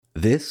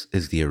This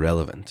is The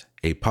Irrelevant,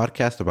 a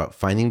podcast about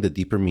finding the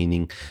deeper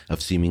meaning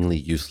of seemingly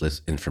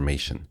useless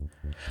information.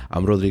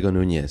 I'm Rodrigo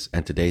Nunez,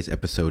 and today's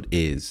episode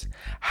is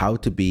How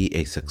to Be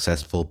a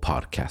Successful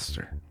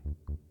Podcaster.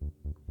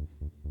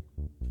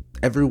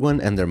 Everyone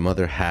and their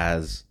mother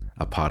has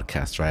a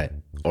podcast, right?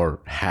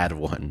 Or had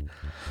one.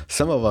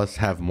 Some of us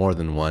have more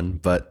than one,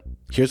 but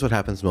here's what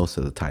happens most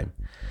of the time.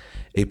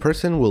 A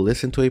person will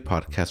listen to a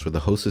podcast where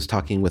the host is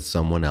talking with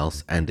someone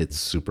else and it's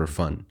super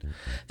fun.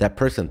 That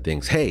person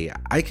thinks, hey,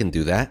 I can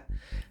do that.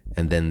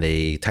 And then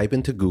they type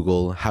into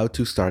Google how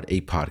to start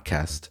a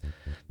podcast.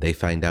 They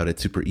find out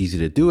it's super easy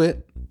to do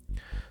it.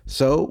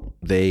 So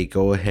they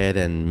go ahead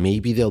and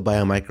maybe they'll buy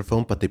a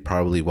microphone, but they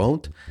probably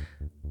won't.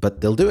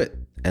 But they'll do it.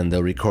 And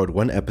they'll record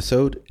one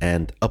episode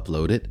and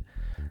upload it.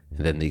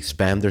 And then they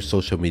spam their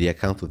social media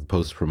accounts with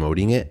posts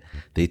promoting it.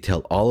 They tell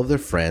all of their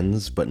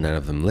friends, but none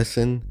of them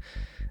listen.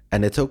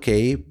 And it's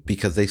okay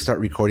because they start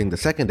recording the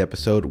second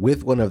episode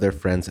with one of their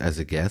friends as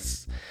a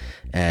guest.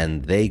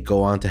 And they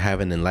go on to have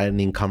an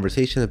enlightening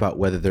conversation about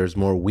whether there's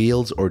more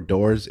wheels or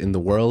doors in the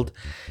world.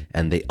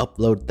 And they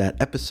upload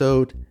that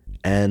episode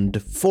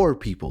and 4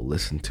 people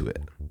listen to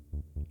it.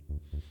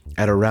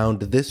 At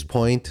around this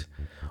point,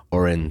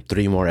 or in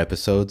 3 more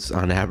episodes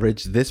on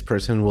average, this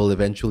person will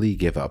eventually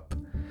give up.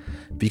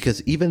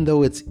 Because even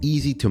though it's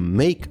easy to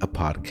make a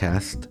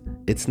podcast,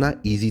 it's not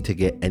easy to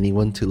get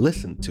anyone to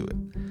listen to it.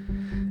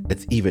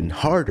 It's even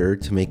harder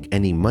to make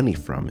any money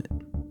from it.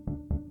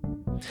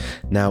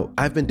 Now,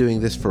 I've been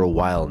doing this for a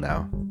while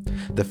now.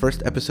 The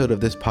first episode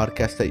of this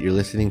podcast that you're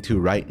listening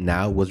to right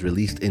now was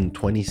released in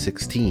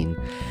 2016,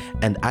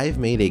 and I've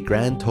made a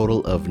grand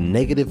total of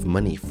negative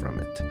money from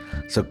it.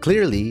 So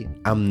clearly,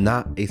 I'm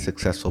not a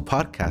successful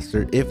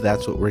podcaster if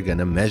that's what we're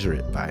gonna measure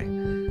it by.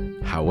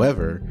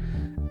 However,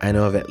 I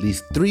know of at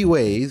least 3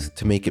 ways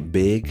to make it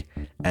big,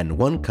 and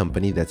one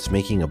company that's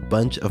making a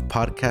bunch of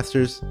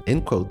podcasters,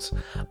 in quotes,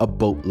 a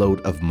boatload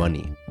of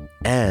money,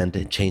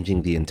 and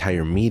changing the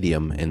entire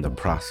medium in the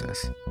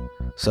process.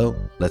 So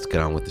let's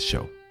get on with the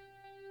show.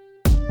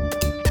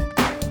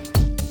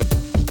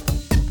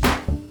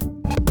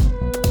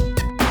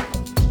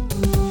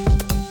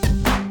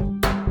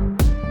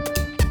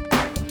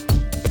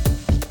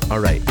 All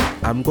right,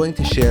 I'm going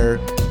to share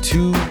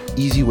 2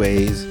 easy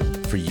ways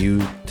for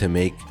you to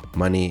make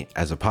money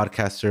as a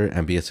podcaster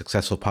and be a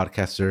successful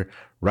podcaster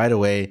right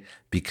away,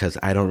 because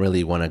I don't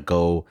really want to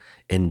go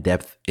in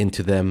depth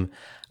into them.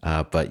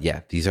 But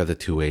yeah, these are the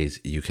 2 ways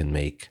you can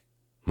make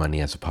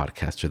money as a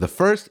podcaster. The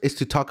first is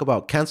to talk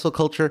about cancel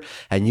culture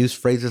and use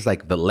phrases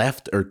like the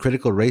left or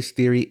critical race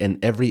theory in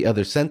every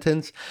other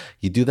sentence.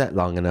 You do that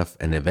long enough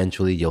and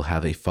eventually you'll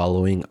have a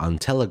following on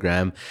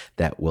Telegram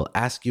that will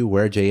ask you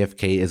where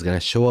JFK is going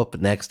to show up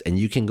next, and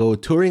you can go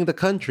touring the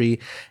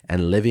country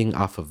and living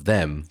off of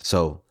them.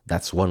 So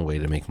that's one way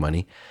to make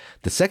money.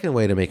 The second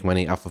way to make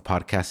money off of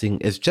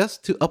podcasting is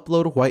just to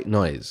upload white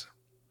noise.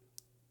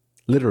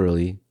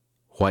 Literally,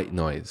 white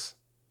noise.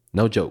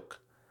 No joke.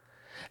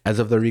 As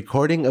of the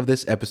recording of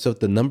this episode,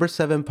 the number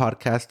 7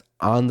 podcast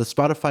on the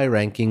Spotify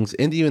rankings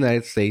in the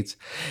United States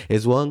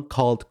is one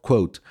called,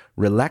 quote,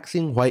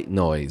 Relaxing White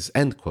Noise,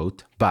 end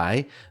quote,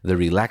 by the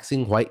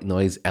Relaxing White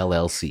Noise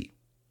LLC.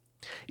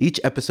 Each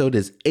episode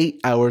is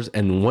 8 hours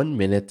and 1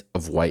 minute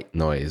of white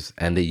noise,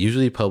 and they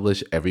usually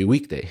publish every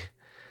weekday.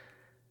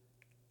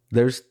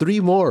 There's 3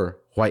 more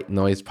white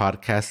noise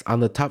podcasts on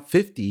the top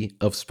 50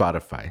 of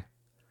Spotify.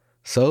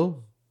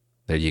 So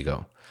there you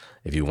go.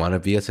 If you want to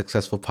be a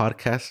successful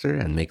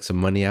podcaster and make some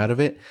money out of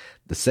it,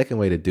 the second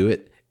way to do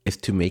it is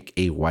to make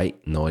a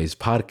white noise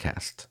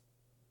podcast.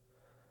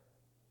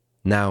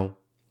 Now,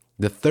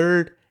 the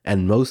third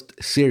and most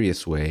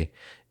serious way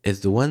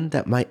is the one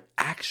that might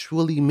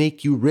actually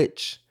make you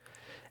rich,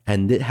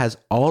 and it has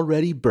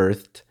already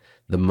birthed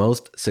the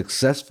most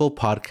successful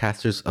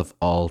podcasters of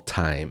all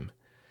time.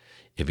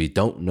 If you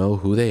don't know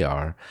who they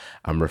are,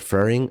 I'm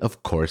referring,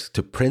 of course,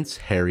 to Prince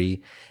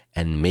Harry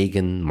and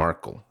Meghan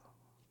Markle.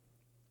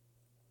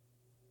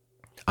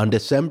 On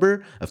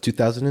December of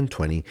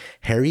 2020,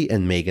 Harry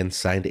and Meghan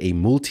signed a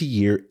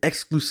multi-year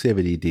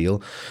exclusivity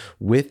deal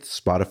with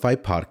Spotify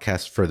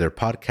Podcasts for their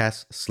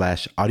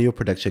podcast/audio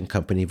production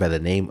company by the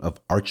name of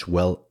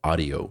Archwell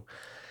Audio.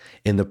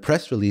 In the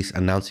press release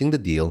announcing the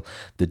deal,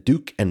 the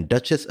Duke and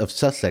Duchess of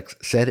Sussex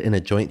said in a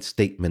joint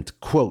statement,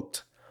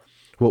 quote,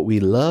 What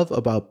we love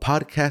about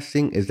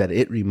podcasting is that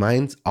it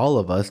reminds all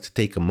of us to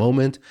take a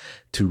moment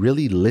to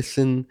really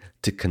listen,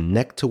 to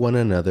connect to one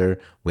another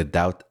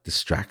without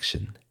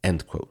distraction,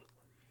 end quote.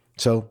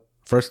 So,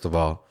 first of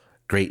all,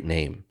 great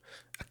name,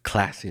 a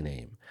classy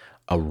name,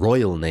 a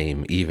royal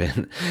name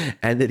even.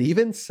 And it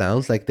even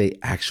sounds like they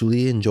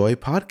actually enjoy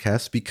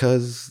podcasts,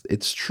 because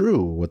it's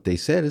true. What they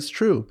said is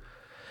true.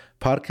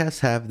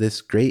 Podcasts have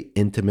this great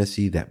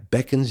intimacy that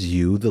beckons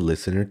you, the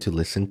listener, to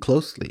listen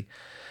closely.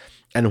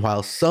 And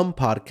while some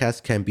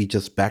podcasts can be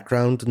just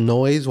background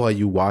noise while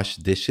you wash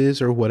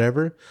dishes or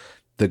whatever,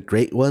 the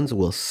great ones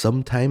will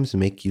sometimes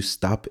make you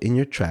stop in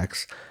your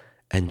tracks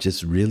and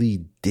just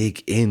really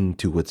dig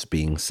into what's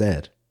being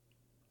said.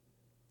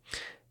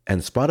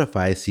 And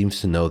Spotify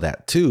seems to know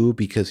that too,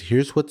 because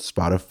here's what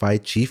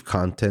Spotify Chief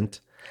Content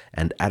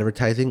and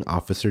Advertising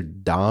Officer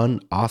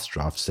Don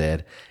Ostroff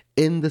said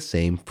in the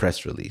same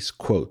press release.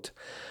 Quote,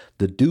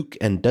 "The Duke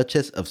and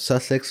Duchess of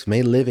Sussex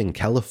may live in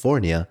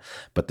California,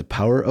 but the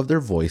power of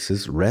their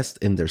voices rests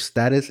in their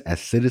status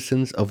as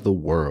citizens of the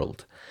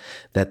world.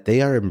 That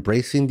they are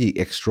embracing the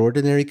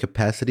extraordinary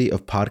capacity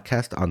of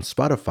podcast on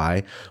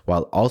Spotify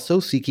while also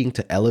seeking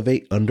to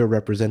elevate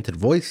underrepresented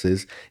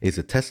voices is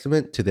a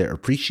testament to their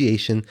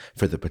appreciation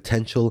for the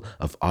potential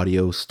of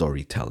audio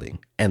storytelling."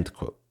 End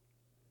quote.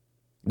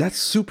 That's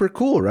super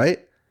cool,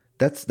 right?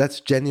 That's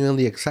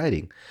genuinely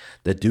exciting.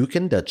 The Duke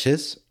and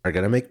Duchess are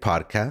going to make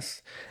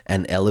podcasts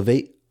and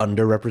elevate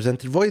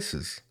underrepresented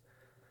voices.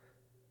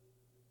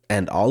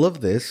 And all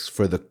of this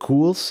for the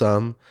cool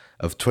sum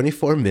of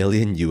 $24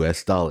 million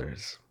US.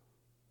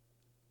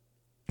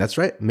 That's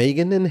right.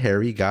 Meghan and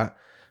Harry got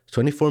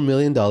 $24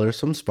 million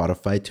from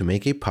Spotify to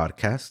make a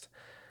podcast.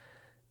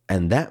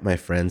 And that, my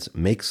friends,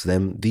 makes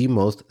them the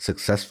most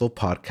successful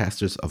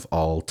podcasters of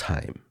all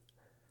time.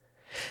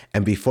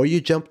 And before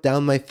you jump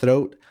down my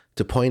throat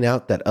to point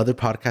out that other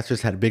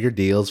podcasters had bigger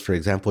deals, for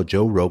example,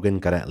 Joe Rogan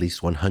got at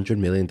least $100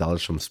 million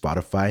from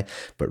Spotify,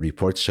 but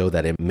reports show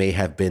that it may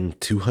have been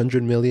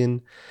 $200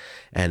 million.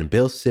 And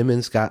Bill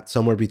Simmons got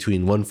somewhere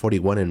between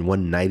 $141 and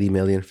 $190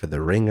 million for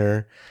The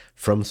Ringer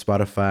from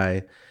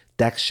Spotify.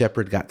 Dax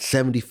Shepard got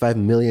 $75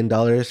 million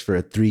for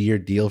a 3-year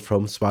deal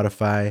from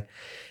Spotify.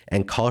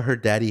 And Call Her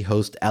Daddy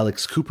host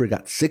Alex Cooper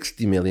got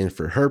 $60 million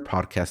for her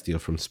podcast deal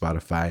from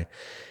Spotify.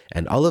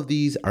 And all of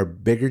these are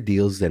bigger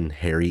deals than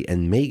Harry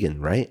and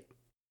Meghan, right?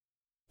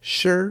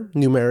 Sure,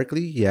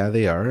 numerically, yeah,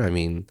 they are. I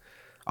mean,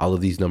 all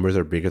of these numbers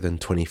are bigger than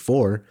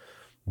 24,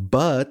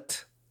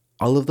 but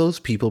all of those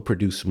people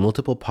produce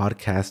multiple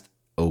podcasts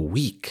a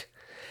week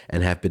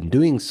and have been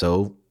doing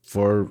so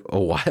for a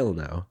while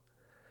now.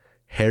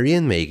 Harry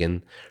and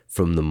Meghan,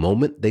 from the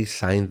moment they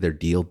signed their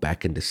deal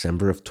back in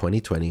December of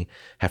 2020,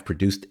 have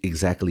produced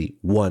exactly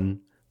one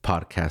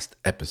podcast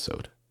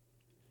episode.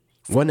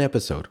 One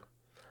episode,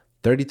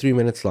 33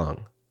 minutes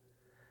long.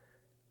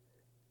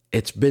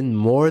 It's been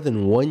more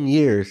than 1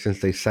 year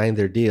since they signed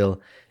their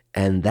deal,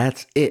 and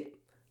that's it.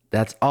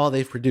 That's all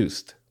they've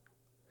produced.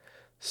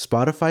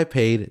 Spotify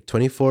paid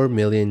 $24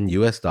 million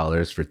US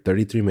for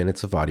 33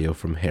 minutes of audio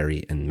from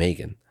Harry and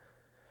Meghan.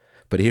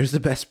 But here's the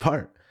best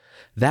part.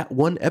 That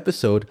one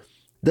episode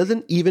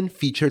doesn't even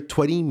feature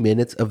 20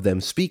 minutes of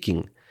them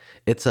speaking.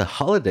 It's a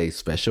holiday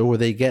special where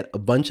they get a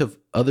bunch of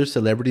other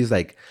celebrities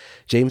like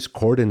James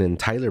Corden and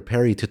Tyler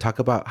Perry to talk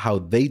about how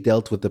they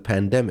dealt with the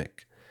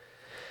pandemic.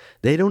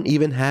 They don't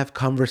even have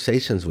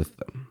conversations with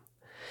them.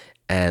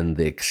 And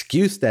the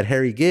excuse that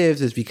Harry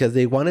gives is because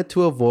they wanted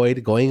to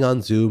avoid going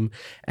on Zoom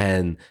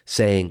and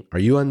saying, "Are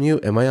you on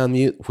mute? Am I on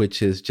mute?"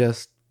 Which is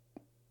just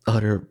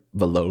utter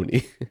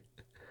baloney.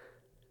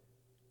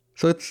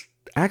 So it's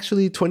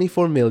actually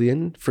 $24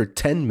 million for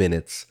 10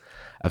 minutes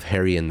of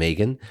Harry and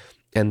Meghan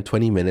and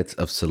 20 minutes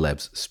of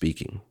celebs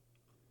speaking.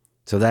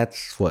 So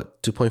that's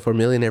what, $2.4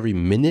 million every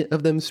minute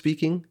of them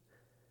speaking?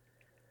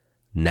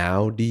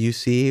 Now do you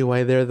see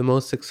why they're the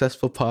most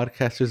successful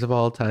podcasters of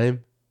all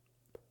time?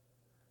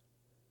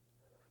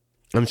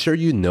 I'm sure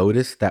you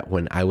noticed that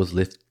when I was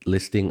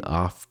listing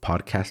off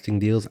podcasting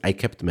deals, I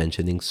kept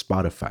mentioning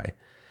Spotify.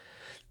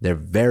 They're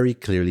very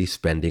clearly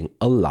spending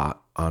a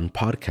lot on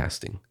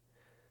podcasting.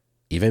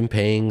 Even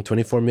paying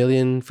 $24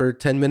 million for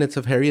 10 minutes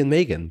of Harry and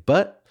Meghan.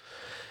 But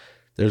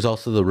there's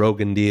also the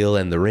Rogan deal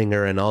and the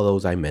Ringer and all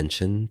those I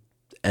mentioned.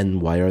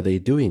 And why are they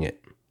doing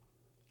it?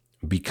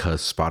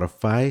 Because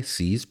Spotify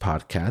sees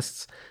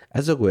podcasts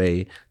as a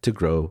way to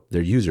grow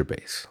their user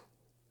base.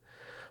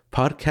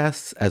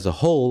 Podcasts as a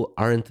whole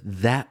aren't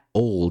that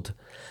old,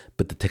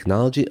 but the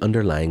technology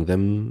underlying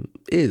them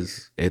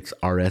is. It's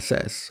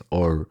RSS,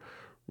 or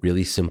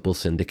really simple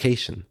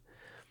syndication.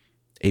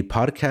 A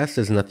podcast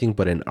is nothing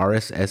but an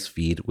RSS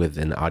feed with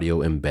an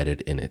audio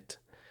embedded in it.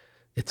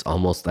 It's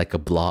almost like a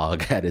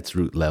blog at its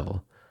root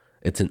level.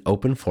 It's an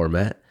open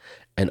format,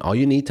 and all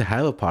you need to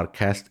have a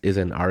podcast is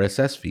an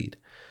RSS feed.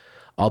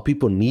 All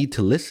people need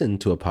to listen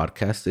to a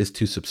podcast is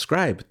to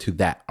subscribe to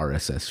that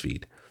RSS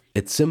feed.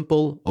 It's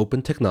simple,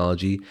 open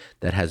technology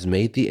that has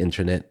made the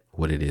internet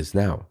what it is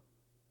now.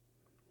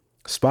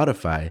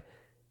 Spotify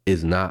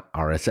is not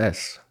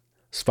RSS.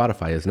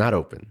 Spotify is not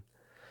open.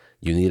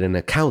 You need an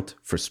account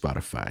for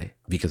Spotify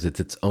because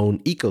it's its own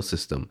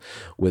ecosystem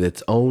with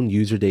its own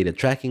user data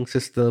tracking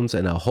systems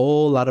and a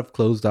whole lot of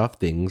closed off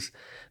things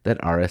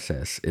that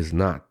RSS is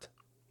not.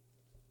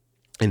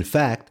 In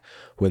fact,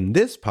 when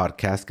this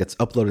podcast gets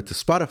uploaded to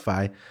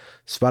Spotify,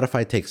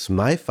 Spotify takes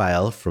my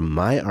file from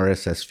my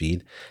RSS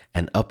feed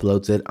and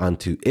uploads it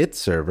onto its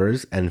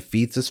servers and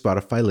feeds the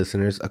Spotify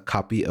listeners a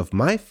copy of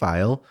my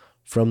file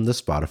from the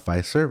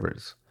Spotify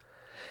servers.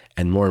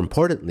 And more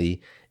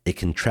importantly, it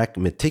can track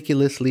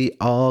meticulously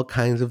all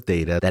kinds of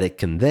data that it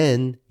can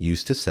then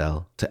use to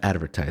sell to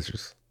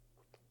advertisers.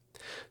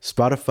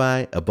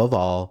 Spotify, above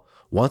all,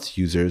 wants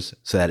users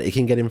so that it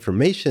can get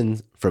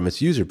information from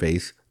its user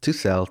base to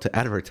sell to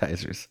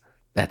advertisers.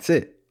 That's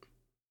it.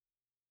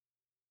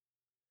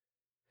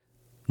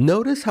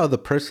 Notice how the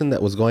person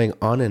that was going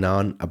on and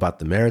on about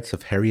the merits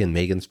of Harry and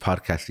Meghan's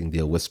podcasting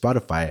deal with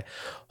Spotify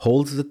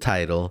holds the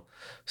title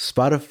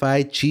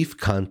Spotify Chief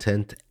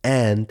Content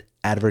and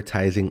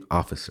Advertising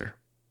Officer.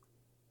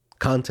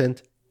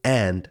 Content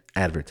and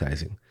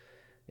advertising.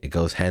 It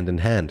goes hand in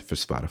hand for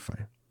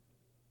Spotify.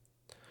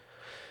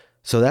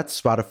 So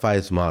that's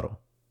Spotify's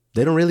model.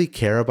 They don't really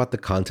care about the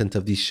content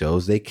of these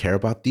shows. They care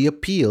about the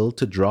appeal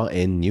to draw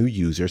in new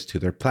users to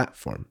their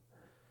platform.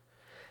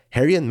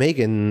 Harry and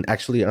Meghan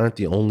actually aren't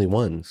the only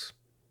ones.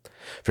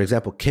 For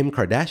example, Kim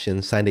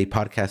Kardashian signed a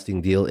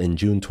podcasting deal in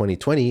June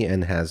 2020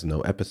 and has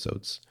no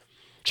episodes.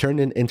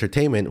 Chernin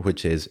Entertainment,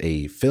 which is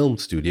a film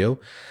studio,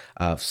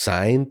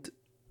 signed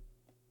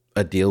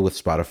a deal with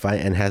Spotify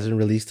and hasn't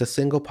released a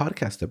single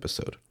podcast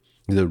episode.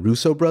 The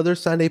Russo brothers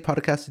signed a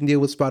podcasting deal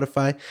with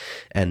Spotify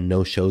and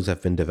no shows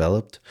have been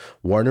developed.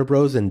 Warner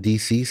Bros. And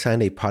DC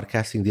signed a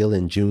podcasting deal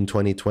in June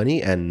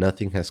 2020 and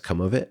nothing has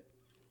come of it.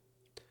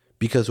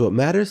 Because what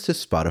matters to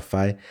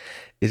Spotify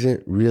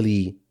isn't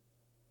really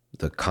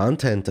the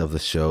content of the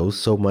show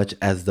so much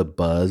as the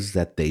buzz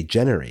that they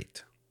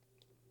generate.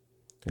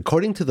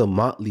 According to the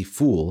Motley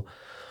Fool,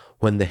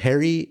 when the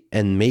Harry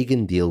and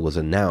Meghan deal was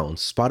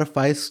announced,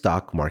 Spotify's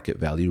stock market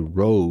value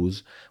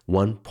rose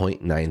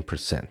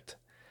 1.9%.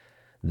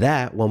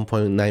 That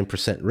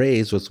 1.9%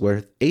 raise was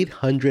worth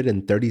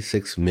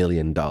 $836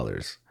 million.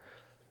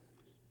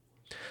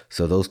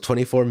 So those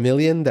 $24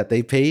 million that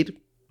they paid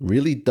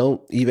really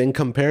don't even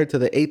compare to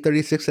the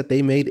 $836 that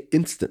they made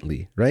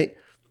instantly, right?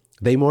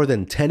 They more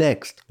than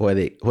 10x'd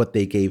what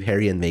they gave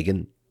Harry and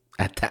Meghan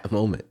at that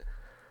moment.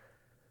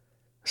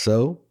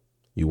 So,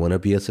 you want to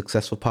be a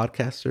successful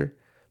podcaster,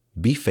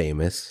 be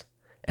famous,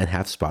 and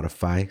have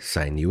Spotify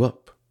sign you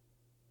up.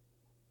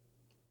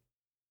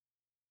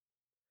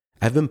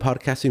 I've been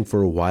podcasting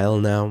for a while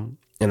now,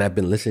 and I've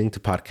been listening to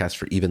podcasts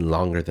for even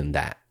longer than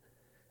that.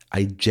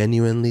 I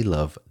genuinely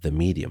love the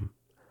medium.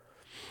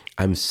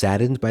 I'm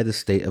saddened by the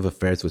state of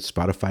affairs with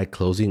Spotify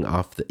closing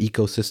off the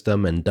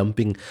ecosystem and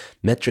dumping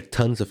metric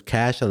tons of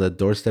cash on the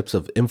doorsteps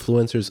of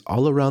influencers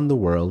all around the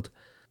world.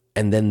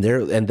 And then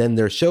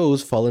their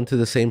shows fall into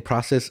the same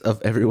process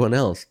of everyone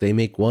else. They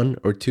make 1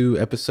 or 2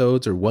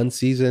 episodes or 1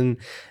 season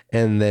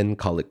and then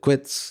call it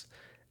quits,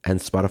 and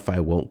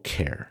Spotify won't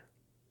care.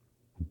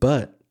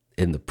 But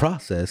in the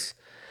process,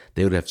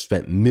 they would have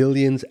spent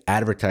millions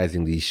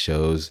advertising these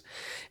shows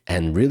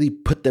and really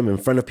put them in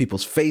front of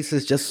people's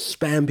faces, just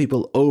spam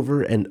people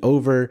over and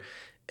over,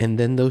 and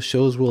then those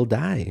shows will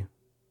die.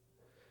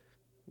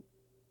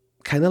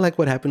 Kind of like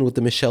what happened with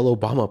the Michelle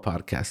Obama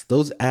podcast.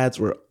 Those ads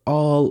were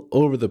all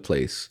over the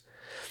place.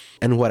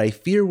 And what I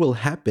fear will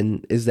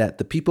happen is that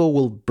the people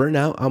will burn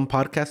out on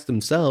podcasts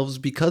themselves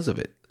because of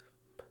it.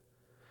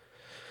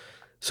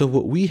 So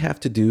what we have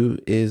to do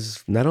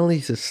is not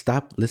only to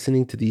stop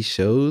listening to these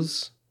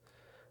shows,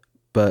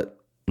 but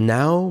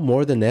now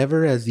more than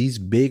ever, as these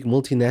big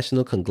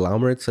multinational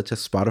conglomerates such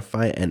as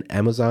Spotify and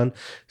Amazon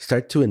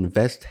start to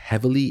invest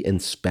heavily in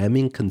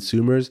spamming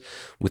consumers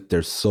with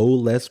their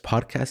soulless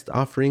podcast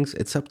offerings,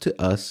 it's up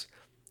to us,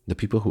 the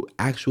people who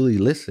actually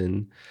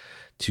listen,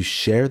 to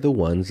share the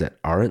ones that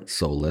aren't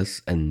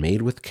soulless and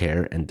made with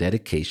care and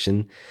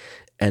dedication,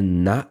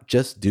 and not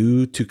just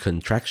due to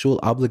contractual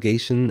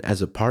obligation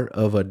as a part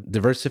of a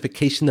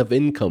diversification of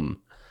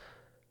income.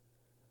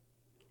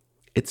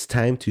 It's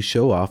time to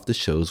show off the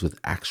shows with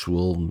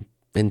actual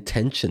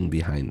intention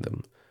behind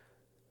them.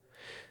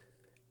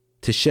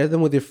 To share them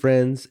with your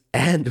friends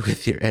and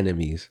with your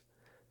enemies.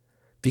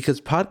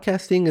 Because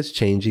podcasting is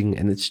changing,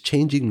 and it's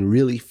changing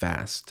really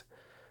fast.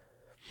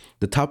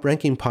 The top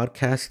ranking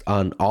podcast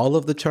on all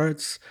of the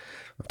charts,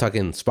 I'm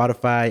talking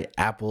Spotify,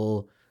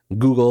 Apple,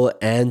 Google,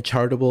 and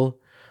Chartable,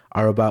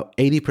 are about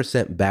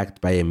 80%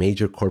 backed by a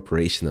major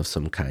corporation of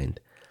some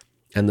kind.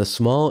 And the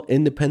small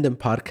independent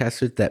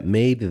podcasters that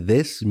made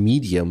this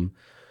medium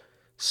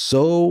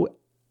so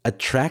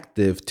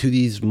attractive to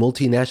these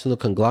multinational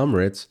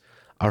conglomerates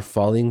are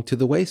falling to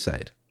the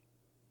wayside.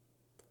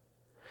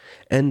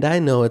 And I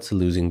know it's a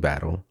losing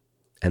battle,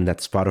 and that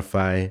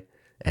Spotify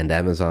and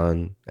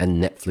Amazon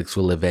and Netflix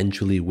will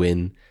eventually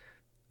win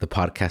the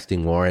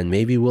podcasting war, and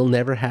maybe we'll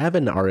never have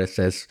an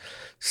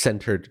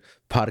RSS-centered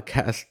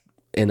podcast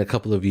in a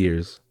couple of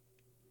years.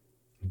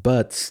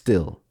 But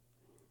still,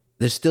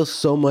 there's still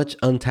so much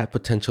untapped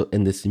potential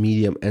in this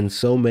medium and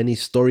so many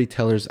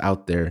storytellers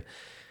out there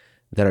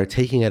that are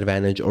taking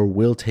advantage or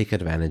will take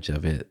advantage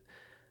of it,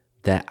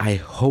 that I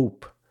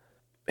hope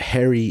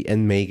Harry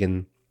and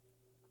Meghan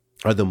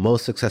are the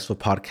most successful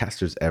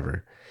podcasters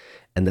ever,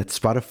 and that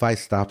Spotify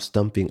stops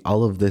dumping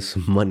all of this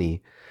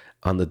money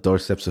on the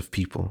doorsteps of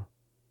people,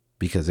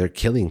 because they're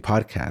killing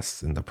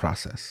podcasts in the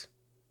process.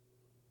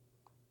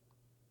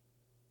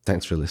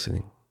 Thanks for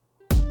listening.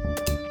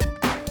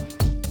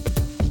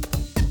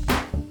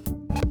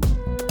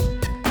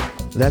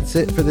 That's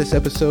it for this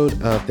episode.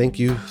 Thank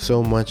you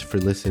so much for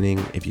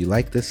listening. If you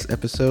like this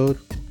episode,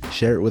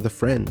 share it with a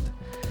friend.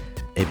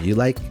 If you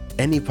like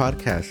any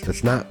podcast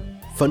that's not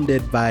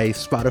funded by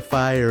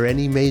Spotify or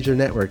any major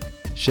network,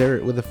 share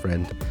it with a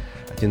friend.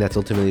 I think that's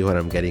ultimately what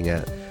I'm getting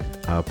at.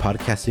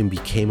 Podcasting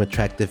became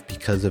attractive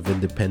because of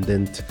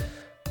independent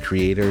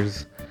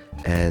creators,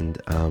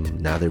 and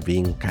now they're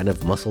being kind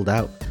of muscled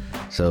out.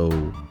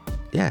 So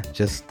yeah,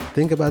 just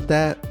think about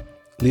that.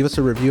 Leave us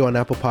a review on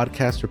Apple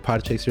Podcasts or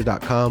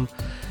podchaser.com.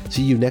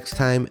 See you next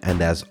time.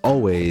 And as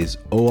always,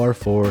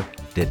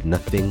 OR4 did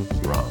nothing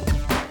wrong.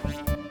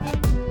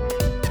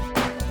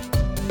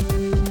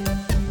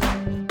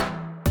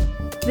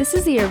 This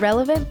is the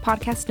Irrelevant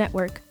Podcast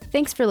Network.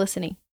 Thanks for listening.